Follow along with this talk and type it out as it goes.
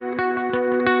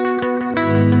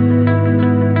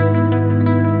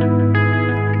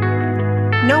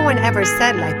No one ever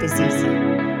said life is easy,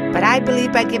 but I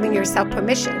believe by giving yourself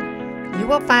permission, you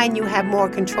will find you have more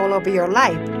control over your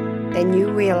life than you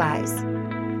realize.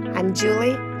 I'm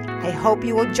Julie. I hope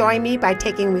you will join me by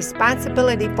taking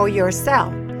responsibility for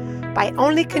yourself, by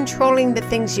only controlling the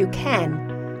things you can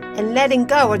and letting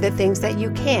go of the things that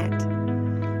you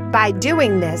can't. By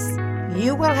doing this,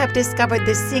 you will have discovered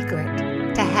the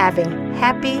secret to having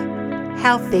happy,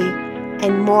 healthy,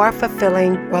 and more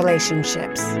fulfilling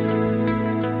relationships.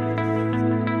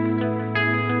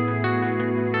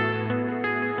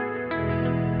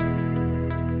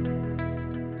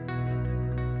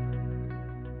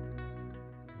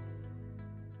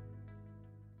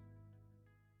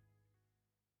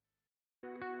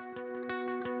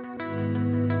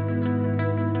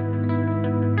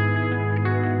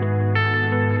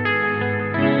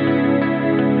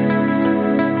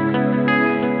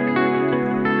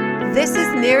 This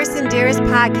is Nearest and Dearest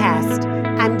Podcast.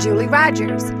 I'm Julie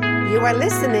Rogers. You are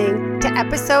listening to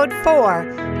Episode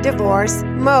 4, Divorce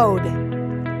Mode.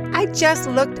 I just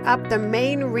looked up the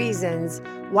main reasons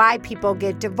why people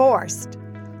get divorced.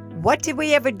 What did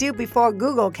we ever do before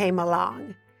Google came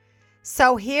along?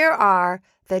 So here are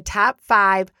the top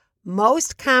 5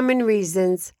 most common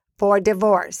reasons for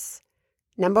divorce.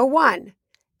 Number 1,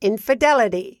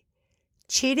 infidelity.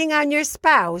 Cheating on your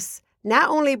spouse not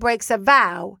only breaks a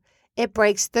vow, it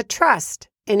breaks the trust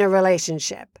in a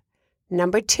relationship.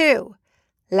 Number 2,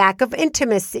 lack of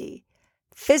intimacy.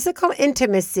 Physical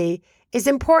intimacy is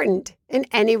important in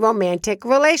any romantic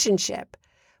relationship,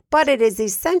 but it is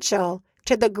essential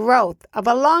to the growth of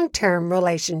a long-term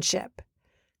relationship.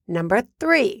 Number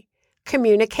 3,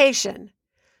 communication.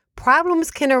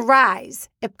 Problems can arise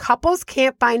if couples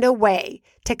can't find a way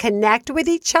to connect with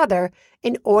each other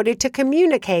in order to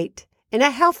communicate in a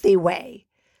healthy way.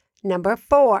 Number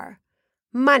 4,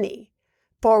 money.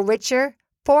 For richer,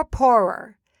 for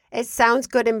poorer. It sounds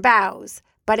good in vows,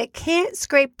 but it can't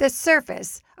scrape the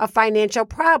surface of financial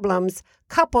problems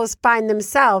couples find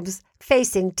themselves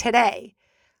facing today.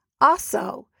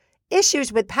 Also,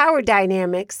 issues with power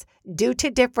dynamics due to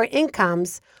different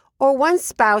incomes or one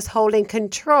spouse holding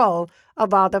control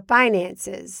of all the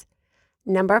finances.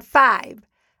 Number 5,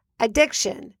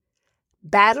 addiction.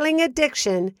 Battling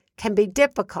addiction can be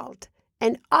difficult,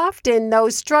 and often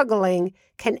those struggling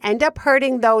can end up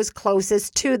hurting those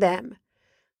closest to them.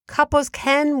 Couples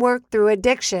can work through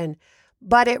addiction,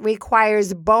 but it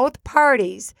requires both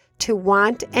parties to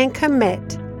want and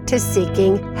commit to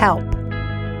seeking help.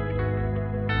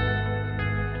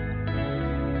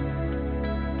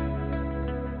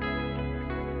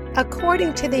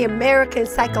 According to the American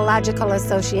Psychological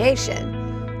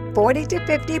Association, 40 to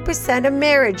 50% of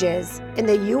marriages in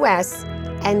the U.S.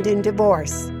 end in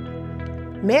divorce.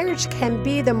 Marriage can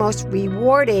be the most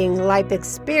rewarding life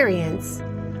experience,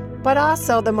 but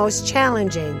also the most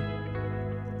challenging.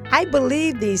 I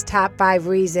believe these top 5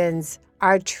 reasons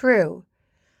are true.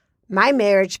 My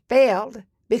marriage failed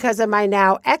because of my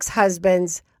now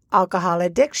ex-husband's alcohol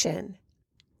addiction.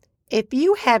 If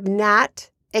you have not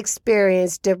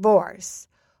experienced divorce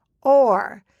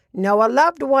or know a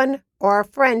loved one or a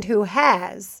friend who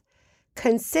has,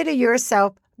 consider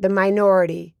yourself the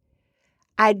minority.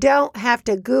 I don't have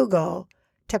to Google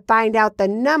to find out the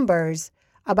numbers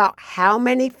about how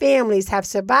many families have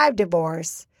survived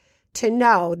divorce to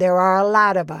know there are a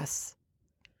lot of us.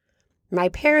 My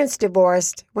parents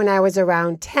divorced when I was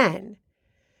around 10,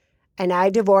 and I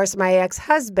divorced my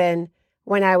ex-husband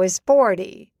when I was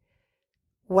 40.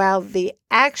 Well, the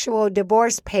actual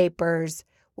divorce papers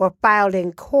were filed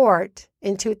in court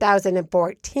in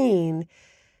 2014,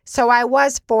 so I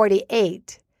was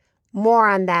 48. More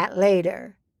on that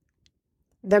later.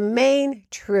 The main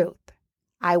truth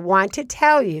I want to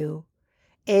tell you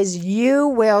is you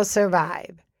will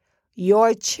survive.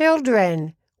 Your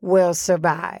children will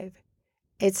survive.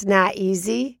 It's not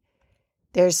easy.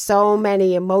 There's so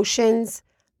many emotions,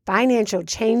 financial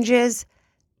changes,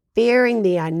 fearing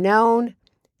the unknown,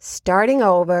 starting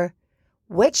over,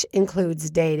 which includes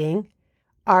dating,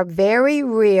 are very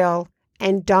real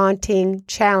and daunting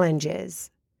challenges.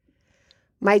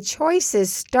 My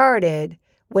choices started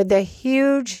with a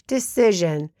huge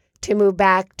decision to move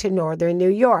back to northern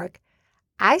New York.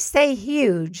 I say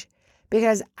huge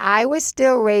because I was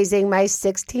still raising my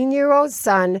 16-year-old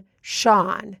son,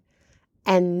 Sean,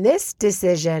 and this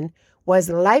decision was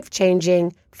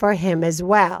life-changing for him as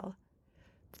well.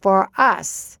 For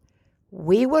us,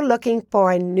 we were looking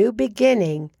for a new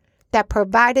beginning that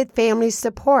provided family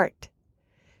support.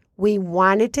 We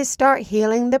wanted to start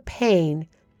healing the pain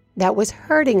that was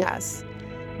hurting us,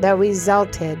 that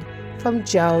resulted from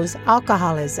Joe's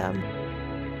alcoholism.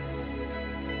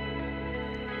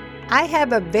 I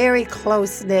have a very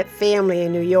close-knit family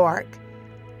in New York.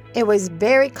 It was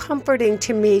very comforting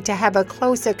to me to have a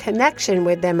closer connection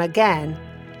with them again.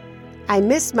 I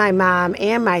miss my mom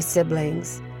and my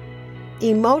siblings.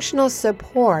 Emotional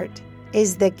support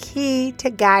is the key to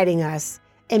guiding us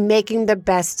in making the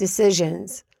best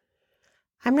decisions.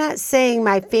 I'm not saying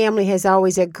my family has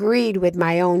always agreed with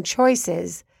my own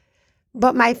choices,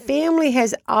 but my family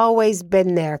has always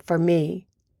been there for me.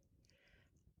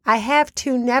 I have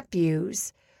 2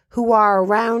 nephews who are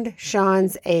around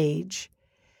Sean's age.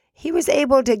 He was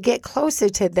able to get closer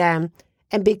to them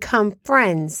and become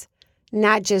friends,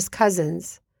 not just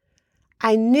cousins.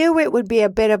 I knew it would be a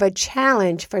bit of a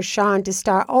challenge for Sean to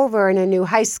start over in a new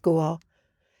high school.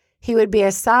 He would be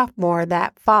a sophomore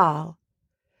that fall.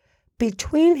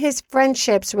 Between his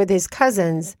friendships with his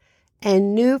cousins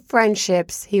and new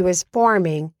friendships he was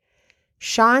forming,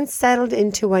 Sean settled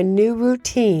into a new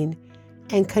routine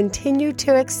and continued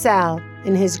to excel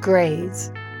in his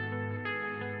grades.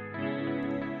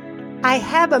 I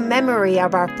have a memory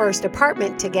of our first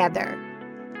apartment together.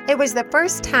 It was the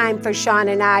first time for Sean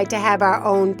and I to have our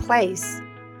own place.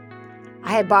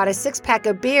 I had bought a 6-pack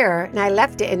of beer and I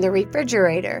left it in the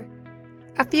refrigerator.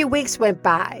 A few weeks went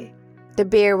by. The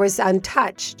beer was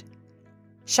untouched.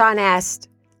 Sean asked,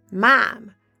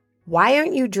 "Mom, why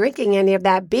aren't you drinking any of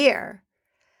that beer?"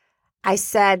 I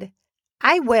said,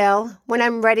 "I will when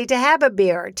I'm ready to have a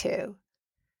beer or 2.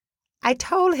 I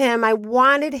told him I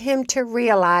wanted him to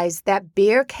realize that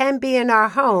beer can be in our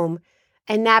home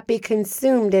and not be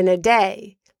consumed in a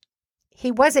day.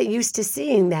 He wasn't used to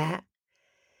seeing that.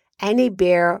 Any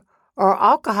beer or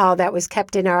alcohol that was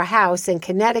kept in our house in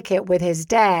Connecticut with his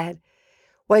dad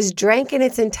was drank in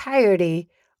its entirety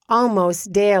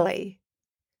almost daily.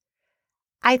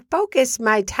 I focused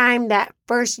my time that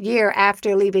first year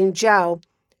after leaving Joe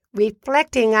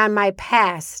reflecting on my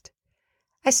past.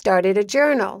 I started a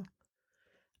journal.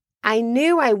 I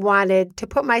knew I wanted to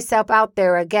put myself out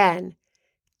there again,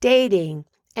 dating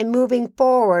and moving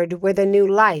forward with a new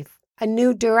life, a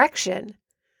new direction.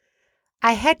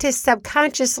 I had to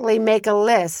subconsciously make a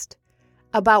list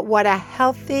about what a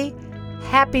healthy,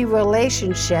 happy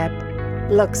relationship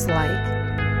looks like.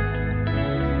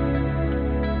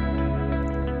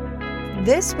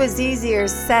 This was easier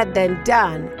said than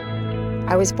done.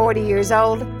 I was 40 years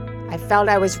old. I felt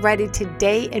I was ready to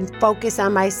date and focus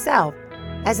on myself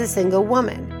as a single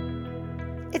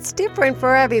woman. It's different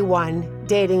for everyone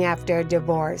dating after a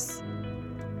divorce.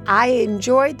 I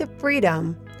enjoyed the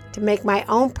freedom to make my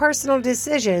own personal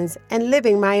decisions and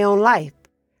living my own life.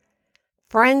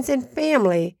 Friends and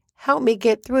family helped me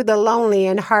get through the lonely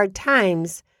and hard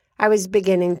times I was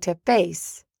beginning to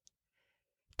face.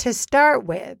 To start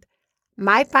with,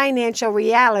 my financial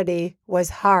reality was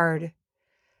hard.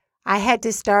 I had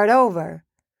to start over.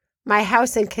 My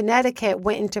house in Connecticut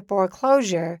went into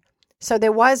foreclosure, so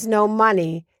there was no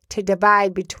money to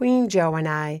divide between Joe and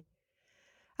I.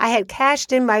 I had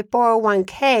cashed in my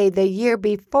 401k the year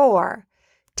before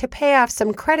to pay off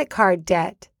some credit card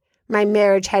debt my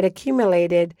marriage had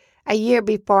accumulated a year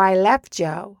before I left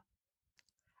Joe.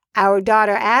 Our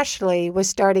daughter Ashley was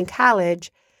starting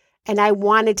college, and I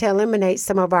wanted to eliminate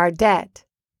some of our debt.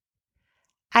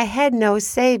 I had no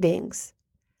savings.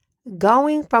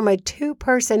 Going from a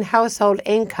 2-person household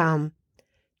income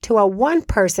to a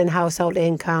 1-person household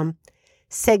income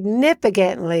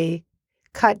significantly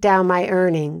cut down my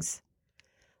earnings.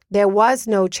 There was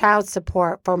no child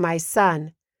support for my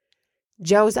son.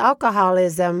 Joe's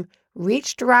alcoholism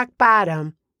reached rock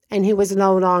bottom and he was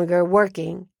no longer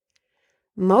working.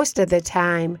 Most of the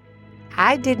time,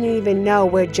 I didn't even know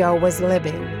where Joe was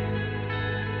living.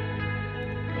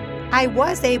 I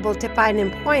was able to find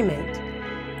employment.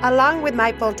 Along with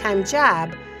my full-time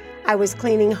job, I was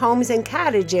cleaning homes and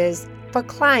cottages for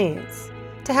clients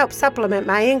to help supplement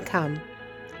my income.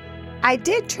 I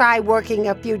did try working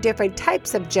a few different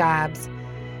types of jobs.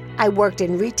 I worked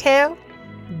in retail,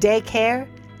 daycare,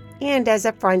 and as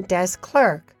a front desk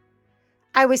clerk.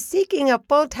 I was seeking a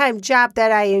full-time job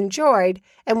that I enjoyed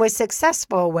and was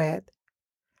successful with.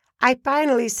 I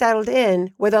finally settled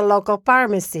in with a local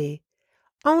pharmacy,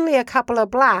 only a couple of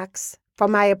blocks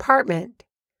from my apartment.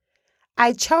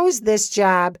 I chose this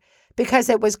job because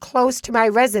it was close to my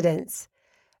residence.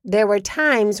 There were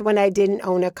times when I didn't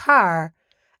own a car,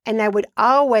 and I would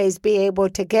always be able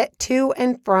to get to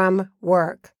and from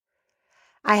work.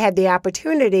 I had the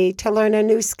opportunity to learn a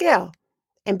new skill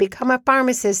and become a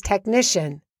pharmacist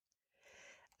technician.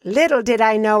 Little did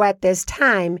I know at this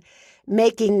time,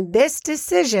 making this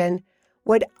decision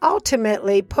would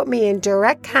ultimately put me in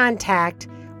direct contact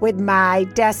with my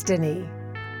destiny.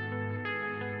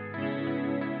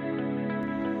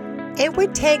 It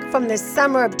would take from the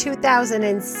summer of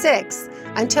 2006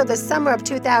 until the summer of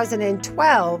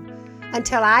 2012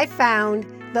 until I found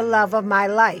the love of my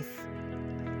life.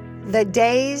 The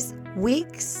days,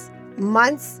 weeks,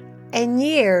 months, and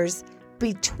years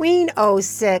between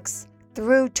 06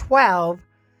 through 12,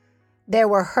 there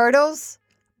were hurdles,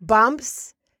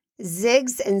 bumps,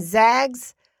 zigs and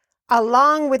zags,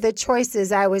 along with the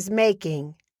choices I was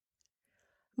making.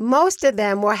 Most of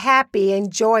them were happy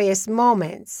and joyous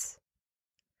moments.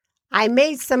 I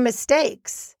made some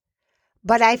mistakes,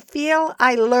 but I feel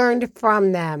I learned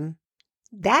from them.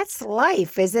 That's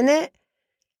life, isn't it?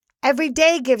 Every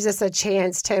day gives us a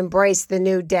chance to embrace the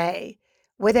new day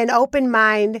with an open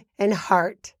mind and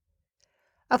heart.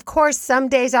 Of course, some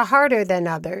days are harder than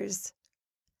others.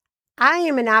 I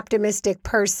am an optimistic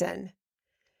person.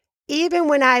 Even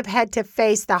when I've had to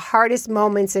face the hardest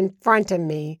moments in front of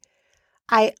me,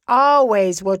 I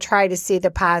always will try to see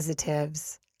the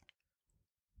positives.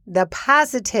 The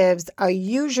positives are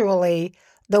usually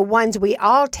the ones we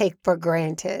all take for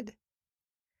granted.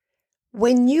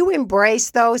 When you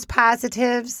embrace those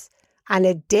positives on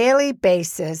a daily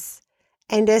basis,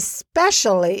 and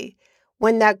especially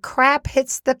when the crap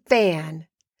hits the fan,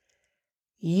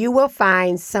 you will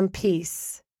find some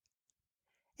peace.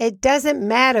 It doesn't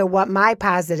matter what my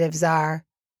positives are.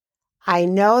 I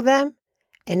know them,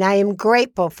 and I am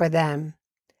grateful for them.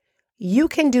 You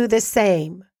can do the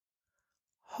same.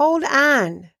 Hold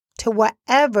on to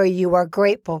whatever you are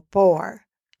grateful for.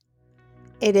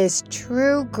 It is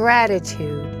true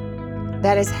gratitude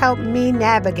that has helped me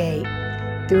navigate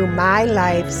through my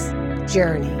life's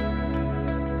journey.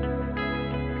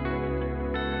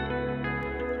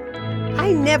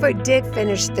 I never did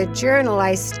finish the journal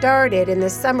I started in the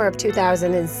summer of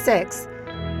 2006.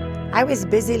 I was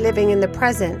busy living in the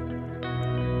present.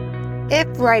 If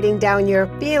writing down your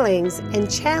feelings and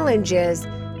challenges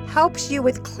helps you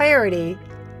with clarity,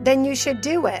 then you should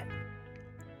do it.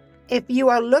 If you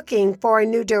are looking for a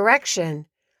new direction,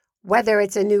 whether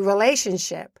it's a new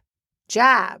relationship,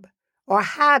 job, or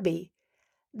hobby,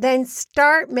 then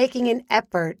start making an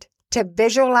effort to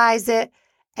visualize it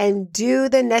and do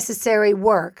the necessary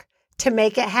work to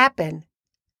make it happen.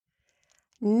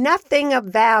 Nothing of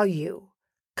value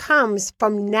comes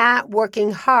from not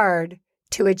working hard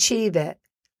to achieve it.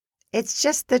 It's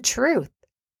just the truth.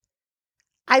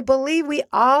 I believe we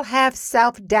all have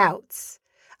self-doubts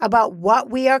about what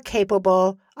we are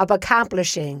capable of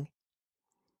accomplishing.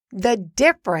 The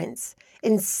difference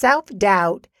in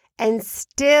self-doubt and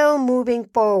still moving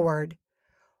forward,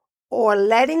 or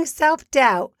letting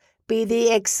self-doubt be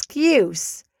the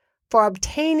excuse for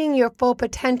obtaining your full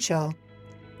potential,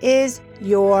 is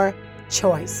your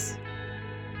choice.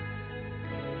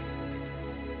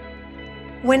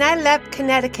 When I left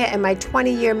Connecticut and my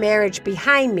 20-year marriage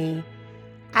behind me,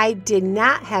 I did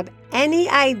not have any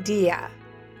idea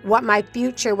what my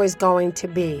future was going to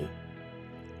be.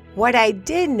 What I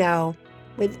did know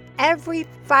with every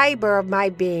fiber of my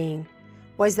being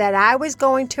was that I was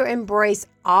going to embrace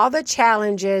all the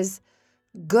challenges,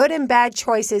 good and bad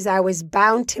choices I was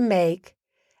bound to make,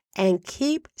 and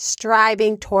keep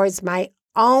striving towards my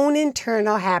own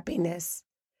internal happiness.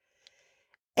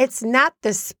 It's not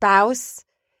the spouse,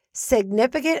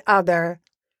 significant other,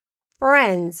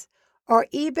 friends, or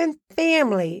even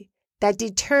family that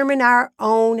determine our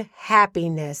own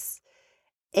happiness.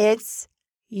 It's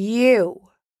you.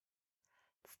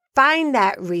 Find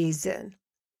that reason,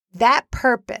 that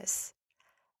purpose,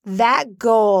 that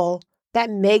goal that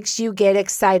makes you get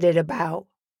excited about.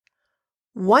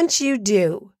 Once you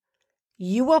do,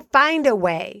 you will find a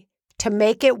way to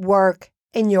make it work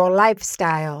in your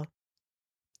lifestyle.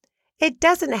 It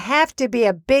doesn't have to be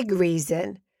a big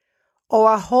reason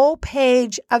or a whole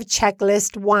page of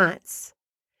checklist wants.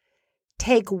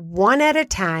 Take one at a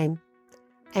time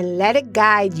and let it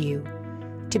guide you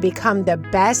to become the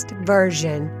best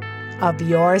version of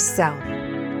yourself.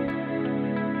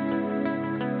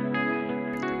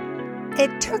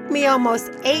 It took me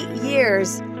almost 8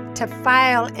 years to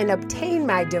file and obtain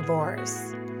my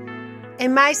divorce.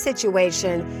 In my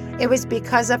situation, it was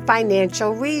because of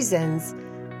financial reasons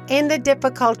and the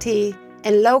difficulty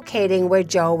in locating where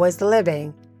Joe was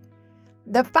living.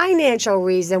 The financial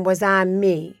reason was on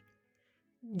me.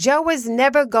 Joe was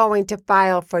never going to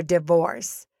file for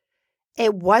divorce.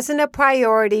 It wasn't a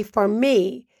priority for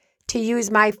me to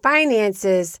use my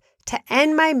finances to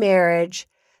end my marriage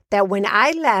that when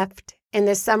I left in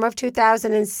the summer of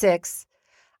 2006,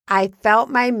 I felt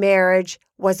my marriage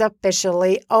was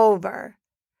officially over.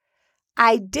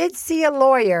 I did see a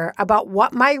lawyer about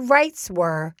what my rights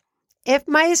were if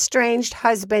my estranged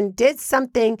husband did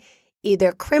something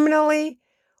either criminally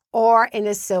or in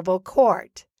a civil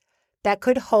court that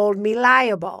could hold me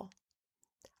liable.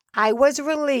 I was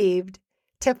relieved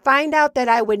to find out that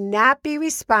I would not be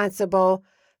responsible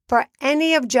for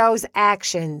any of Joe's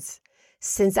actions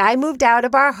since I moved out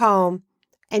of our home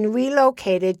and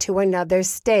relocated to another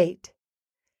state.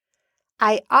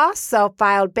 I also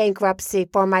filed bankruptcy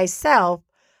for myself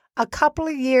a couple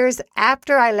of years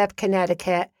after I left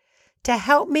Connecticut to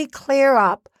help me clear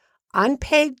up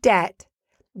unpaid debt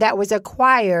that was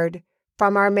acquired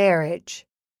from our marriage,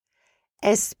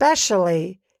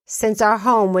 especially since our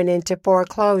home went into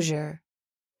foreclosure.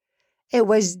 It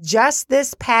was just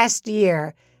this past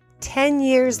year, 10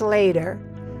 years later,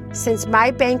 since my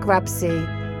bankruptcy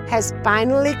has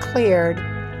finally cleared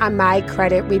on my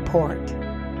credit report.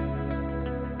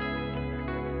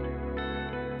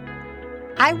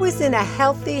 I was in a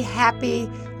healthy, happy,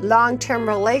 long-term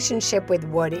relationship with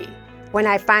Woody when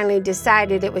I finally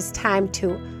decided it was time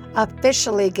to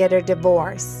officially get a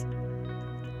divorce.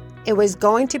 It was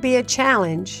going to be a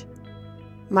challenge.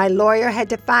 My lawyer had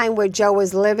to find where Joe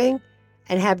was living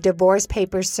and have divorce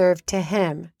papers served to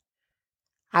him.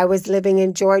 I was living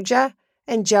in Georgia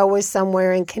and Joe was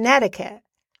somewhere in Connecticut.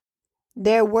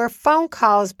 There were phone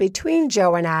calls between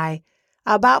Joe and I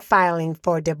about filing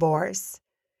for divorce.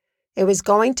 It was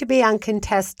going to be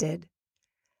uncontested.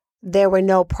 There were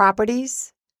no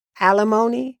properties,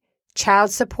 alimony,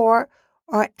 child support,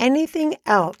 or anything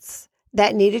else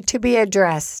that needed to be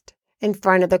addressed in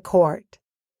front of the court.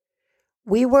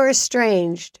 We were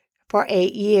estranged for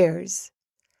 8 years.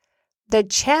 The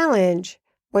challenge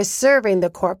was serving the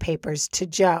court papers to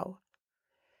Joe.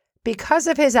 Because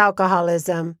of his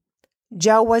alcoholism,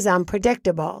 Joe was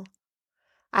unpredictable.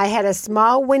 I had a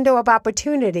small window of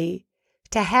opportunity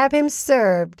to have him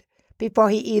served before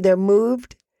he either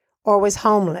moved or was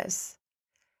homeless.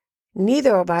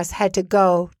 Neither of us had to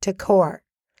go to court.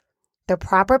 The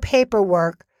proper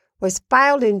paperwork was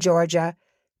filed in Georgia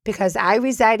because I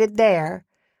resided there,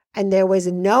 and there was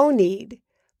no need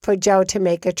for Joe to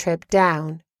make a trip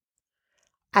down.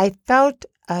 I felt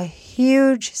a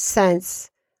huge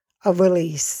sense of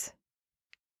release.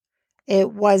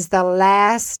 It was the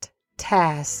last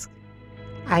task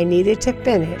I needed to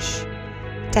finish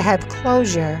to have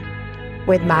closure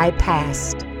with my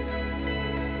past.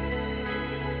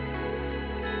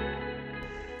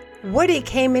 Woody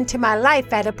came into my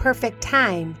life at a perfect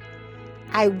time.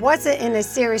 I wasn't in a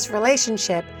serious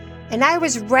relationship, and I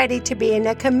was ready to be in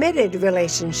a committed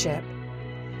relationship.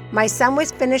 My son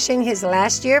was finishing his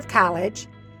last year of college,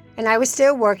 and I was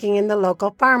still working in the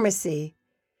local pharmacy.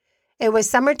 It was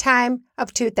summertime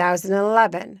of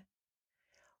 2011.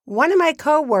 One of my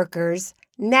coworkers,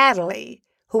 Natalie,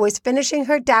 who was finishing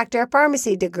her doctor of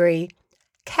pharmacy degree,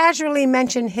 casually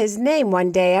mentioned his name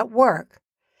one day at work.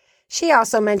 She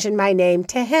also mentioned my name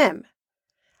to him.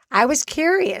 I was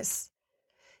curious.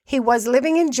 He was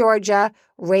living in Georgia,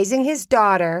 raising his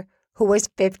daughter, who was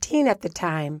 15 at the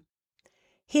time.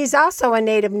 He's also a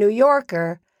native New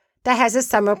Yorker that has a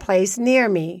summer place near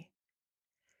me.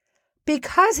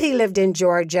 Because he lived in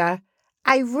Georgia,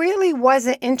 I really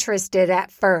wasn't interested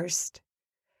at first.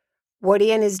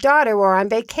 Woody and his daughter were on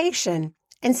vacation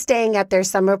and staying at their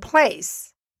summer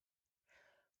place.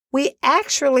 We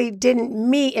actually didn't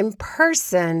meet in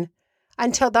person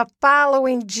until the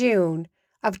following June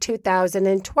of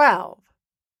 2012.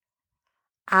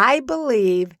 I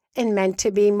believe in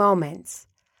meant-to-be moments.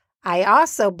 I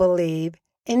also believe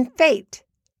in fate.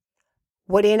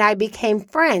 Woody and I became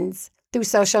friends through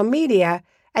social media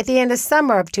at the end of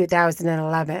summer of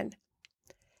 2011.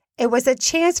 It was a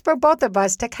chance for both of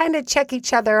us to kind of check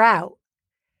each other out.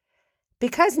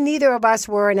 Because neither of us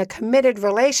were in a committed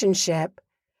relationship,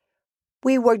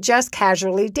 we were just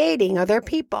casually dating other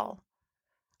people.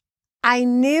 I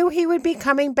knew he would be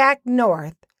coming back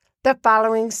north the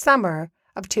following summer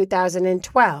of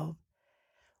 2012.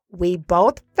 We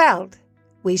both felt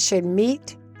we should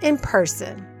meet in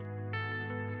person.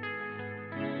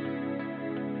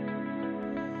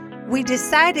 We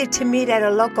decided to meet at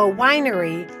a local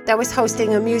winery that was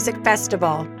hosting a music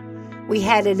festival. We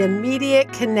had an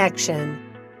immediate connection.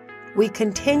 We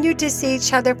continued to see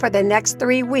each other for the next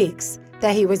 3 weeks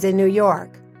that he was in New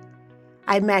York.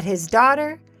 I met his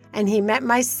daughter, and he met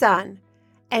my son,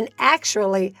 and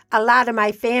actually a lot of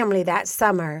my family that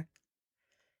summer.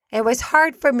 It was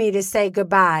hard for me to say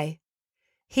goodbye.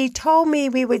 He told me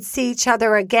we would see each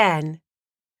other again.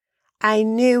 I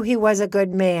knew he was a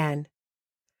good man.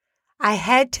 I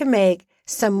had to make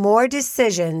some more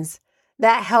decisions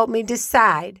that helped me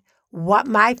decide what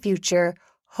my future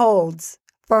holds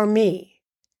for me.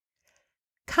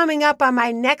 Coming up on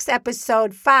my next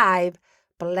episode 5,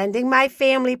 Blending My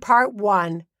Family Part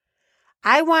 1,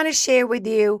 I want to share with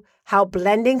you how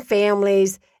blending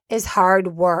families is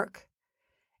hard work.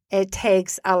 It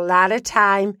takes a lot of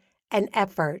time and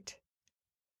effort.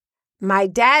 My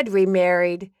dad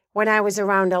remarried when I was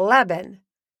around 11.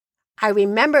 I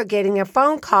remember getting a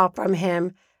phone call from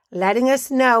him letting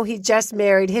us know he just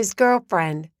married his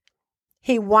girlfriend.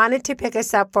 He wanted to pick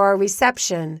us up for a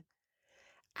reception.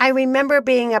 I remember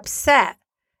being upset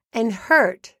and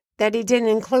hurt that he didn't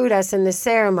include us in the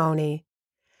ceremony.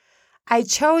 I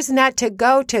chose not to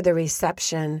go to the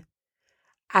reception.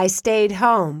 I stayed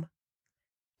home.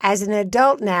 As an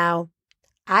adult now,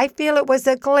 I feel it was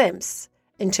a glimpse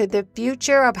into the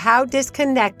future of how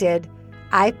disconnected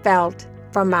I felt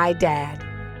from my dad.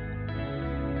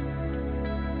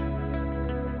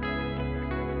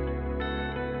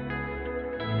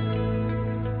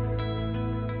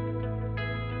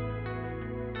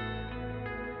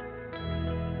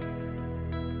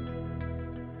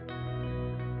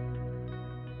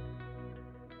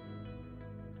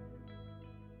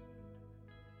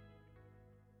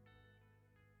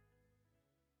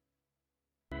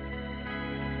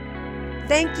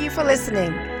 Thank you for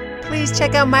listening. Please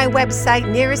check out my website,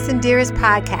 Nearest and Dearest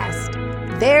Podcast.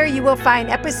 There you will find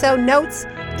episode notes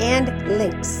and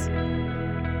links.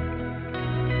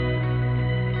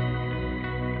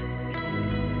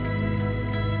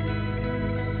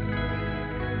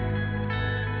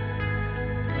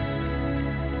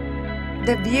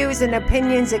 The views and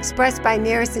opinions expressed by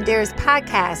Nearest and Dearest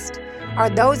Podcast are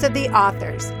those of the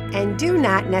authors and do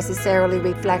not necessarily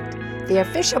reflect the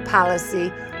official policy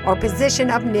or position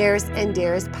of Nearest and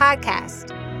Dearest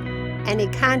Podcast. Any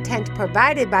content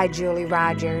provided by Julie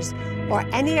Rogers or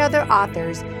any other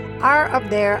authors are of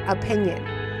their opinion.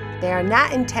 They are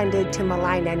not intended to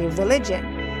malign any religion,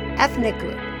 ethnic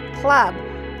group, club,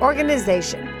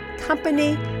 organization,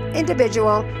 company,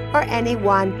 individual, or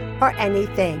anyone or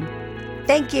anything.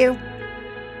 Thank you.